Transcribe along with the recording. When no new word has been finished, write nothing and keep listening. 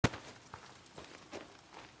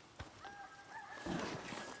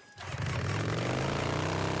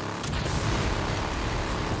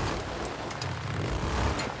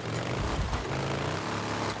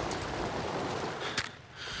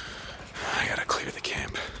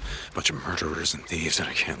Bunch of murderers and thieves, and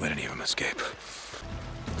I can't let any of them escape.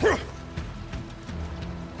 Oh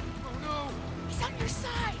no! He's on your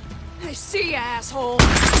side! I see you, asshole!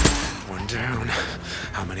 One down.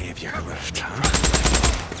 How many of you are left, huh?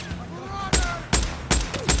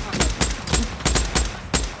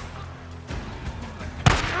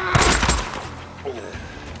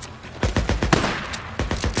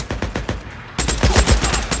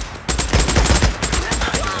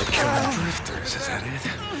 Drifters, is that it?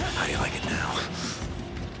 How do you like it now?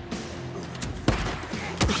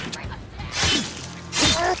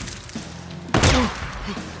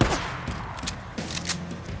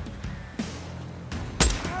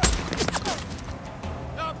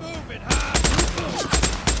 Not moving, huh?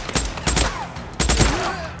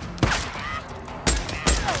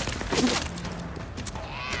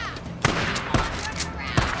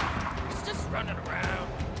 It's just running around.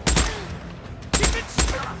 Keep it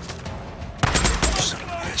strong. Son of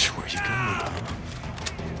a bitch, where you going, huh?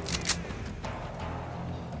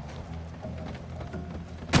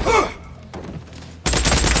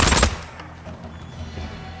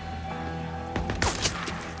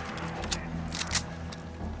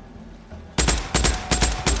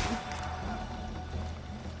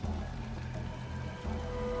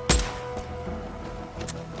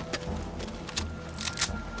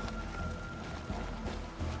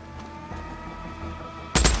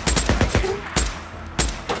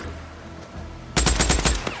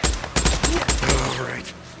 All right,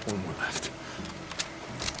 one more left.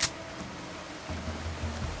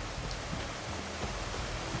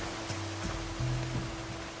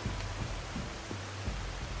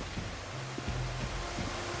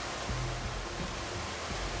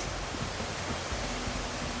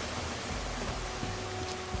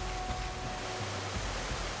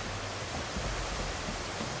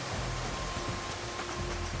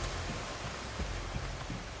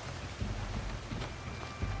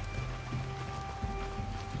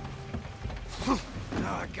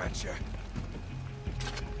 Now I gotcha.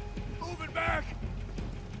 Moving back.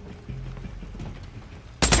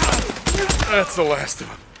 That's the last of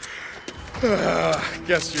them.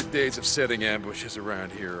 Guess your days of setting ambushes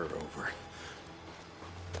around here are over.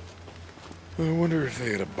 I wonder if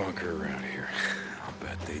they had a bunker around here. I'll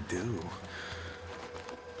bet they do.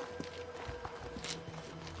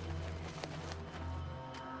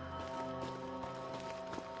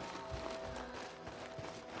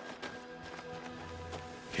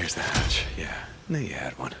 Here's the hatch. Yeah, knew you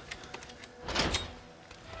had one.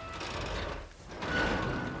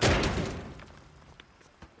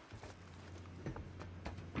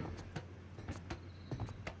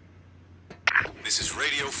 This is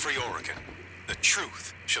Radio Free Oregon. The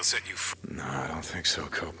truth shall set you free. No, I don't think so,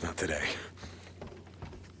 Cope. Not today.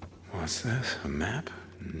 What's this? A map?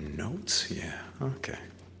 Notes? Yeah, okay.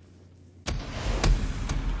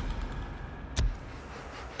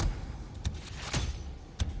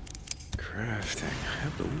 Crafting.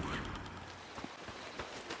 Hello.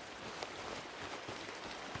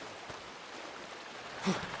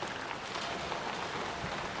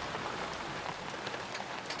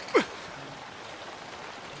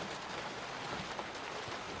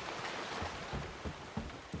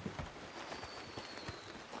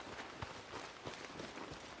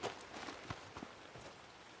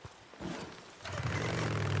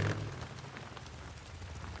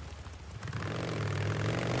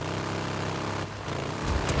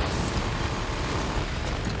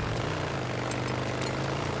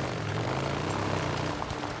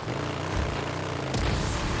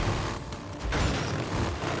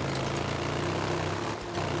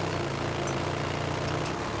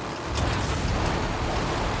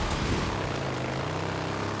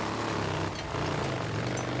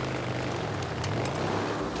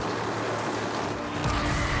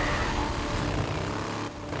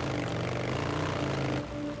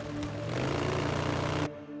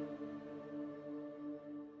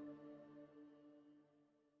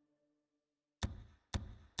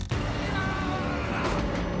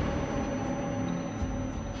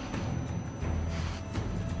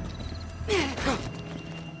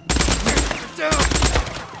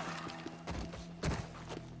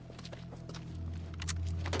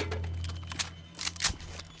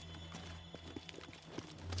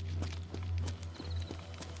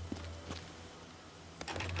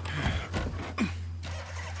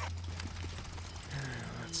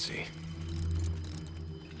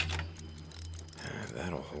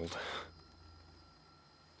 That'll hold.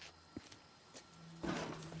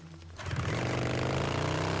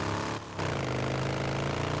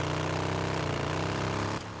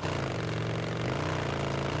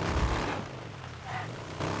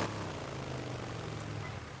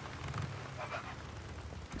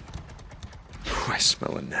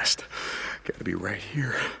 smell a nest. Gotta be right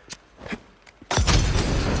here.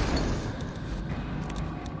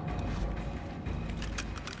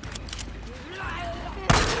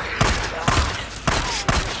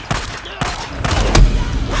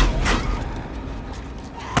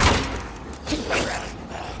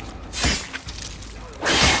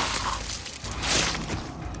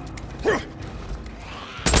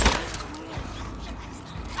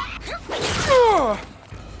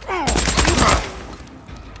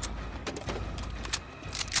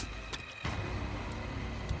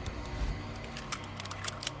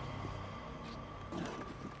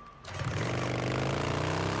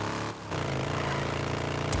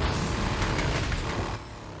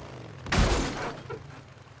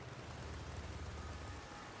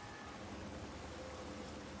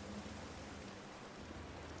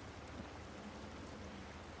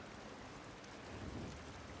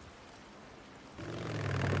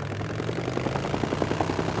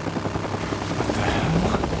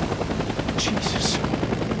 Jesus.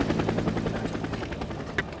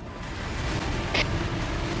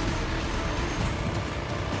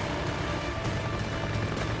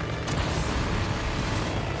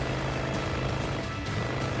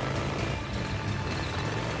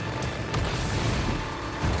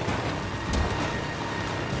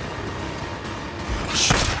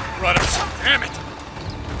 Rudders, damn it!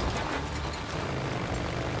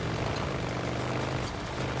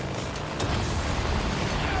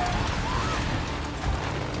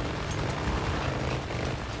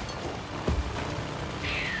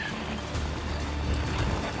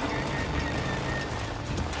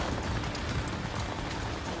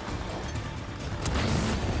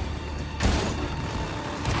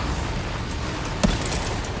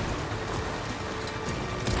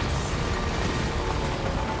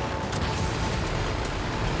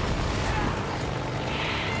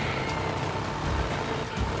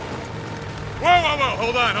 Whoa!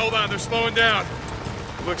 Hold on, they're slowing down.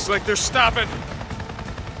 Looks like they're stopping.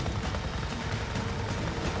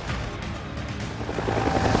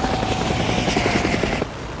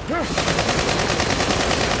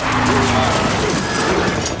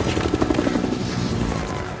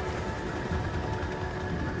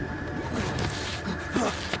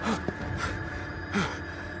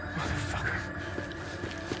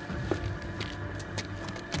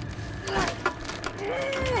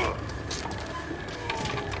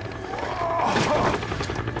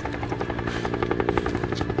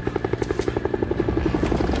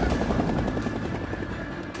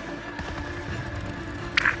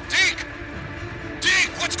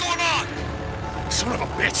 Son of a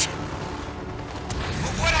bitch!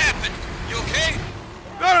 What happened? You okay?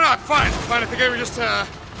 No, I'm fine. I think they were just,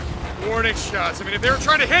 warning shots. I mean, if they were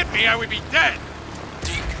trying to hit me, I would be dead.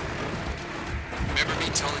 Deke, remember me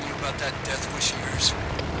telling you about that death wish of yours?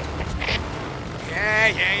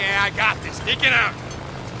 Yeah, I got this. Deacon out.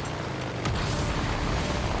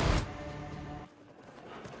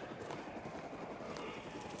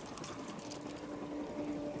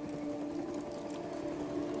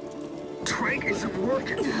 Trank isn't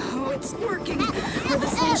working. Oh, it's working. With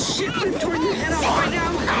this little shit ripped toward your head off right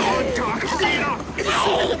now. Oh, Doc, hurry up.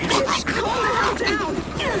 Bitch, calm the hell down.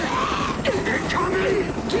 They're coming.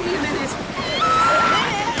 Give me a minute.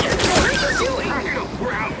 What are you doing?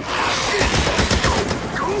 We're out.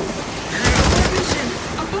 Go. Mission.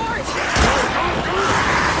 Abort.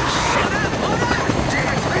 Shut up. Hold on.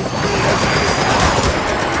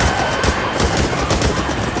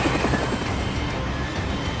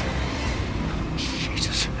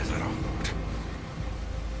 Jesus, is that all?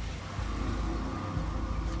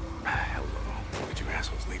 Hello. What did you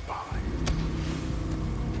assholes leave behind?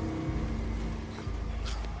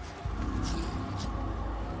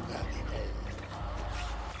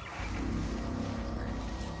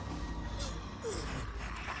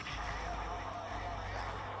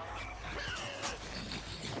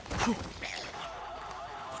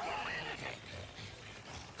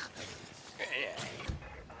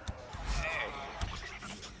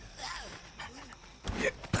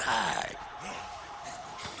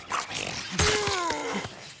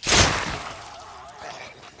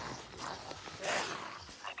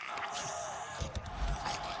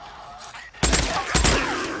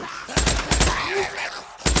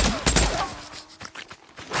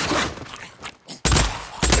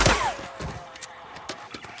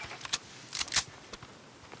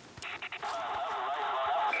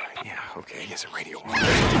 Yeah, okay, is it radio on?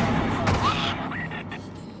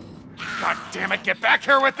 God damn it, get back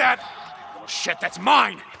here with that! Little shit, that's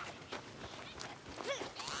mine!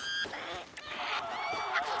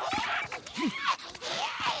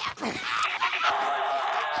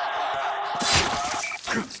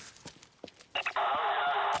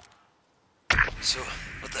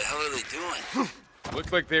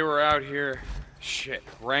 Looked like they were out here, shit,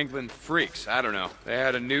 wrangling freaks. I don't know. They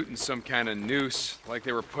had a newt and some kind of noose, like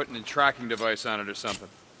they were putting a tracking device on it or something.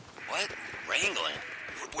 What? Wrangling?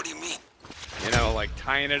 What do you mean? You know, like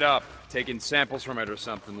tying it up, taking samples from it or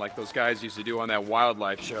something, like those guys used to do on that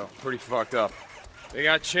wildlife show. Pretty fucked up. They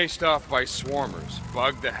got chased off by swarmers,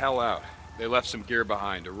 bugged the hell out. They left some gear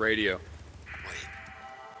behind, a radio.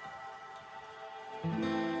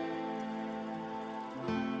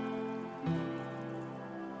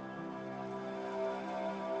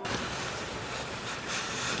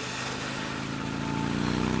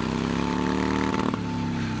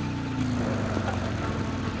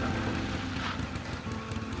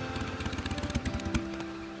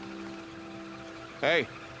 Hey.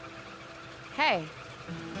 Hey.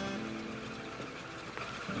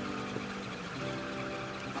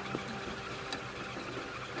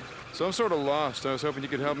 So I'm sort of lost. I was hoping you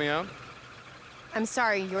could help me out. I'm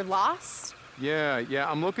sorry, you're lost? Yeah,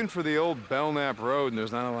 I'm looking for the old Belknap Road, and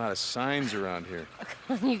there's not a lot of signs around here.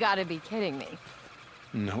 You gotta be kidding me.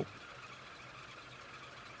 Nope.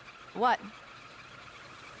 What?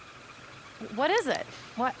 What is it?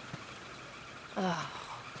 What? Oh.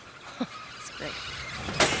 It's great.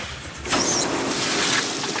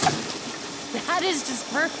 That is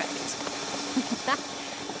just perfect.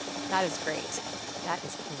 That is great. That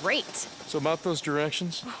is great. So about those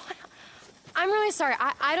directions? I'm really sorry.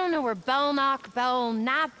 I don't know where Belknap,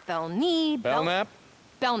 Belknap,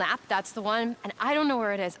 that's the one. And I don't know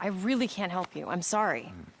where it is. I really can't help you. I'm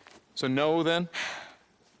sorry. So no, then?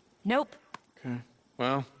 Nope. Okay.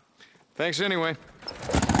 Well, thanks anyway.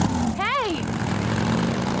 Hey!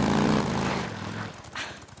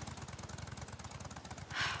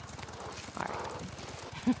 All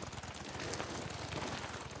right.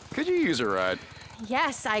 Could you use a ride?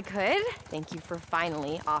 Yes, I could. Thank you for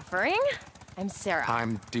finally offering. I'm Sarah.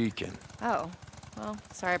 I'm Deacon. Oh, well,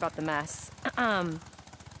 sorry about the mess.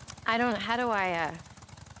 I don't, how do I,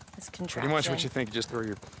 this contraption. Pretty much what you think. You just throw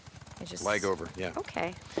your leg over, yeah.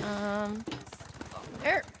 Okay,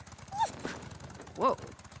 there. Whoa.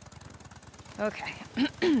 Okay.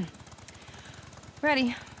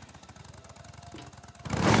 Ready.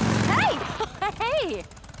 Hey! Hey!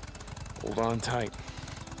 Hold on tight.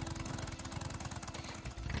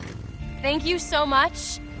 Thank you so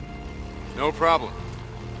much. No problem.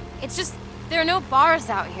 It's just, there are no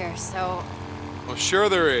bars out here, so... Well, sure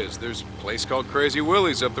there is. There's a place called Crazy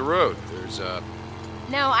Willie's up the road. There's,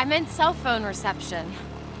 No, I meant cell phone reception.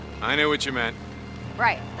 I knew what you meant.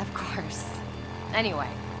 Right, of course. Anyway.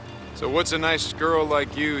 So what's a nice girl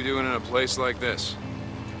like you doing in a place like this?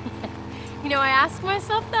 You know, I ask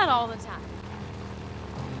myself that all the time.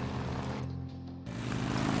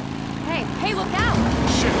 Hey, look out!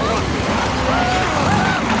 Shit,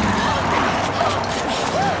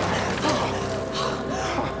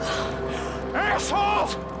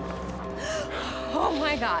 Assholes! Oh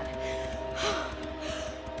my God.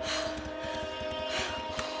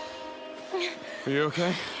 Are you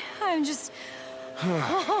okay? I'm just...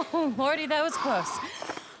 Oh, Lordy, that was close.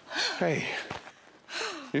 Hey.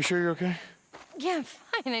 You sure you're okay? Yeah, I'm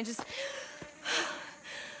fine. I just...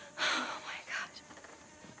 Oh my God.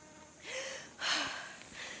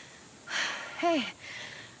 Hey.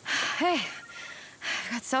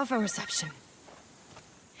 I've got cell phone reception.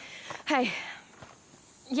 Hey.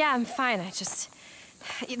 Yeah, I'm fine. I just...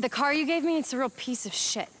 The car you gave me, it's a real piece of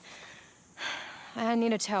shit. I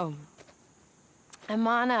need a tow. I'm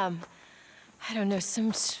on, I don't know,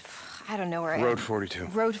 I don't know where I am. Road 42.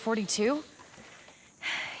 Road 42?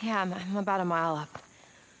 Yeah, I'm about a mile up.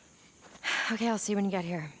 Okay, I'll see you when you get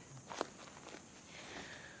here.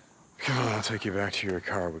 Come on, I'll take you back to your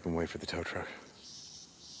car. We can wait for the tow truck.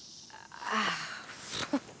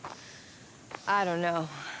 I don't know.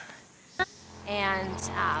 And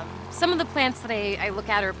some of the plants that I look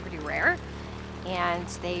at are pretty rare, and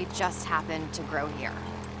they just happen to grow here.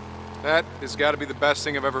 That has got to be the best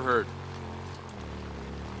thing I've ever heard.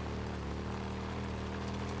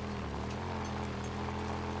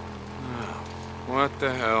 Oh, what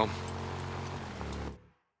the hell?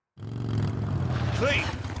 Clean!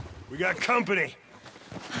 We got company!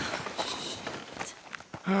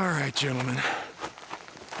 All right, gentlemen.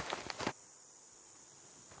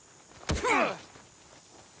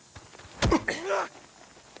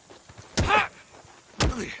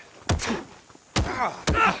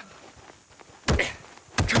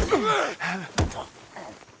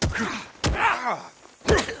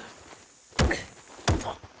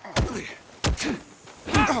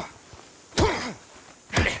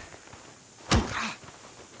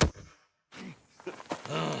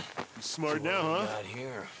 Smart now, huh? Not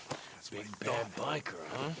here. Big bad biker,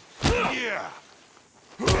 huh? Yeah!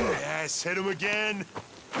 Yes, hit him again.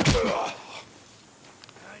 How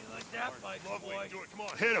you like that, Mike, boy? Do it, come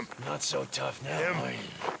on, hit him. Not so tough now, Him. Mike.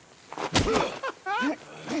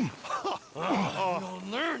 You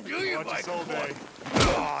don't learn, do you, Watch Mike? us all boy? day.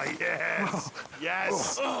 Oh, yes.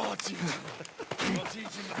 Yes. Oh, teach him. I'll teach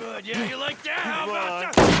him good. Yeah, you like that? How Come about on.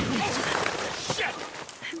 that?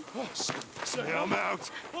 Oh, shit! Oh, Yeah, I'm out.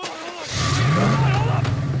 Hold on, hold up!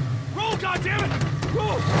 Roll, goddammit!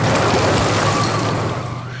 Roll!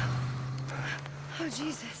 Oh,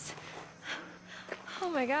 Jesus. Oh,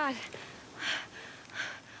 my God.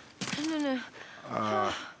 No.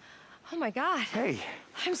 Oh, my God. Hey.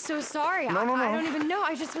 I'm so sorry. No. I don't even know.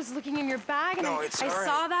 I just was looking in your bag and I it's all right.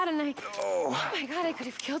 saw that and Oh. Oh, my God, I could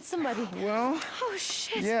have killed somebody. Well. Oh,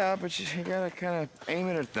 shit. Yeah, but you gotta kind of aim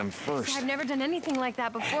it at them first. I've never done anything like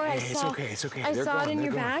that before. Hey, it's okay. I They're saw it gone, in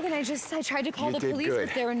your they're gone. bag, and I tried to call You the did police, good.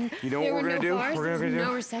 but there were You know there what were we're no gonna do? cars. We're There was gonna do?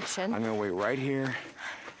 no reception. I'm gonna wait right here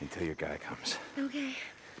until your guy comes. Okay.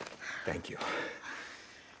 Thank you.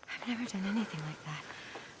 I've never done anything like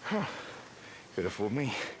that. Could have fooled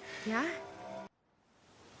me. Yeah?